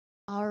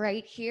All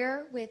right,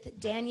 here with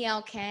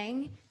Danielle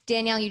Kang.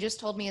 Danielle, you just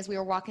told me as we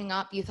were walking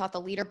up, you thought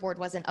the leaderboard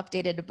wasn't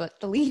updated, but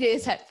the lead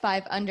is at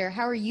 5 under.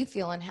 How are you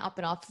feeling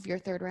hopping off of your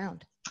third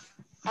round?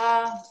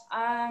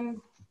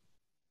 I'm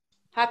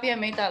happy I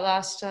made that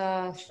last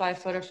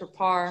 5-footer for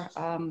par.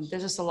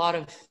 There's just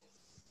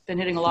been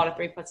hitting a lot of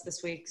 3-putts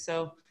this week,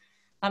 so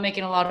not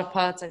making a lot of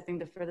putts. I think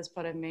the furthest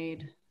putt I've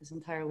made this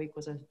entire week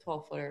was a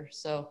 12-footer.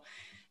 So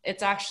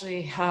it's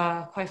actually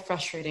quite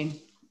frustrating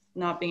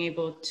not being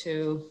able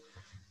to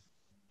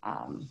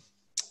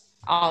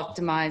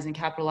optimize and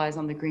capitalize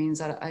on the greens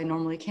that I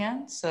normally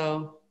can.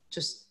 So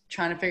just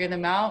trying to figure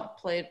them out,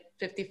 played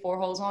 54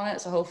 holes on it.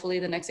 So hopefully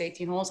the next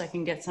 18 holes, I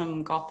can get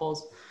some golf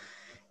balls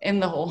in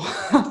the hole.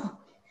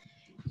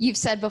 You've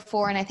said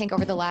before, and I think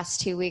over the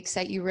last 2 weeks,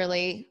 that you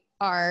really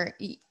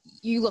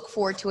you look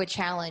forward to a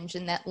challenge,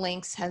 and that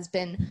links has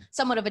been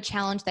somewhat of a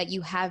challenge that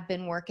you have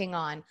been working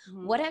on.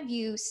 Mm-hmm. What have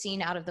you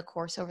seen out of the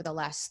course over the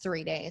last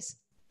 3 days?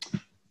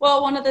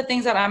 Well, one of the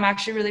things that I'm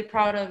actually really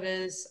proud of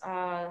is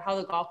how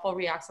the golf ball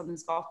reacts on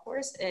this golf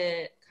course.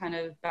 It kind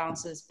of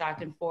bounces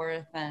back and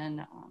forth, and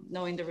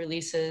knowing the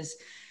releases,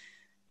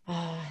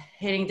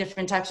 hitting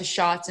different types of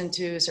shots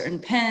into certain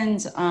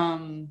pins.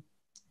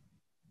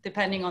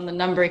 Depending on the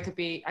number, I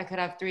could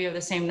have 3 of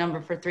the same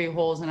number for 3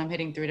 holes, and I'm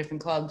hitting 3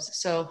 different clubs.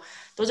 So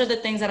those are the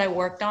things that I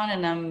worked on,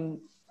 and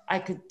I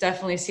could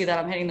definitely see that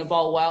I'm hitting the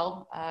ball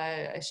well.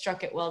 I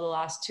struck it well the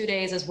last 2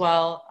 days as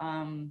well,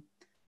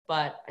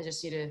 but I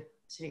just need to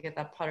get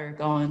that putter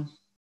going.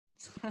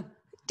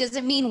 Does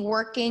it mean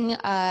working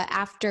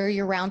after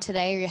your round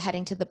today, or you're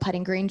heading to the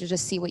putting green to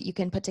just see what you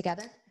can put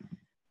together?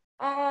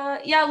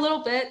 Yeah, a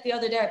little bit. The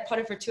other day I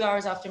putted for 2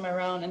 hours after my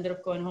round, ended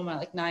up going home at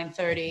like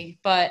 9:30,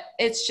 but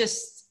it's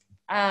just,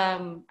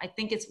 I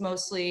think it's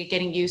mostly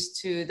getting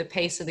used to the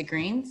pace of the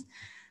greens.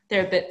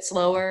 They're a bit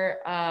slower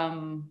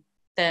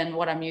than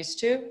what I'm used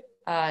to.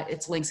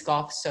 It's links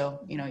golf,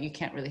 so, you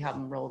can't really have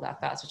them roll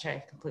that fast, which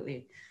I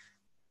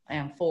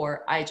am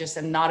for. I just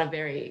am not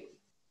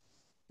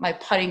my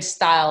putting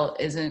style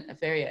isn't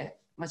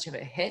much of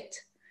a hit.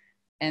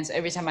 And so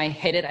every time I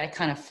hit it, I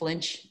kind of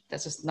flinch.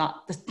 That's just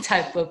not the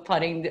type of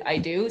putting that I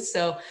do.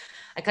 So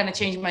I kind of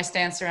changed my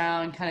stance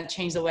around, kind of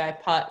changed the way I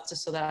putt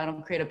just so that I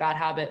don't create a bad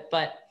habit.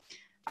 But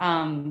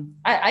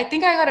I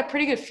think I got a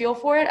pretty good feel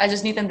for it. I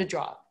just need them to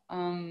drop.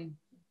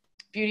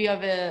 Beauty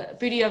of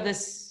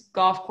this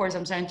golf course,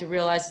 I'm starting to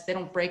realize they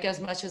don't break as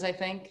much as I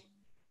think.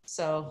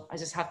 So I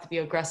just have to be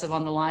aggressive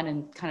on the line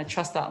and kind of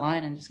trust that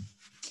line and just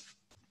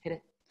hit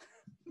it.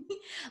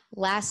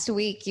 Last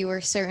week, you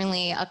were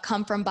certainly a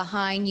come from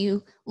behind.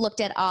 You looked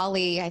at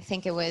Ollie, I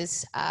think it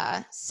was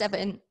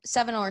 7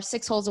 or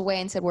 6 holes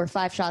away, and said, we're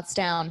 5 shots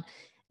down.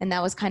 And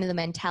that was kind of the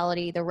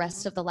mentality the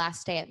rest of the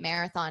last day at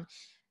Marathon.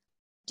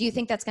 Do you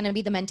think that's going to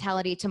be the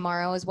mentality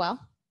tomorrow as well?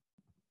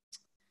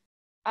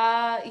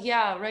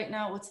 Yeah, right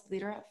now, what's the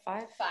leader at?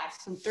 5? 5.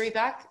 Some 3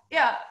 back.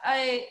 Yeah,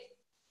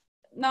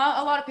 not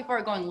a lot of people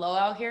are going low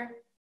out here.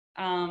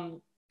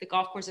 The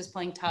golf course is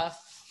playing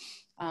tough.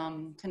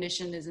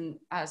 Condition isn't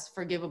as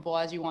forgivable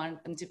as you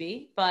want them to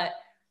be. But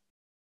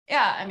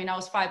yeah, I mean, I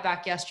was 5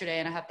 back yesterday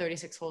and I had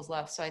 36 holes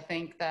left. So I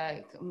think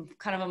that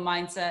kind of a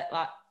mindset.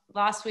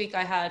 Last week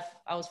I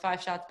was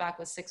 5 shots back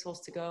with 6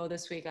 holes to go.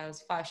 This week I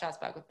was 5 shots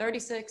back with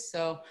 36.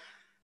 So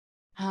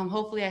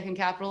hopefully I can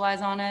capitalize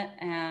on it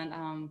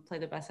and play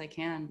the best I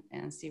can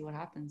and see what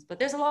happens. But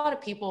there's a lot of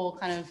people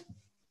kind of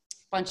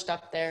bunched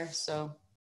up there. So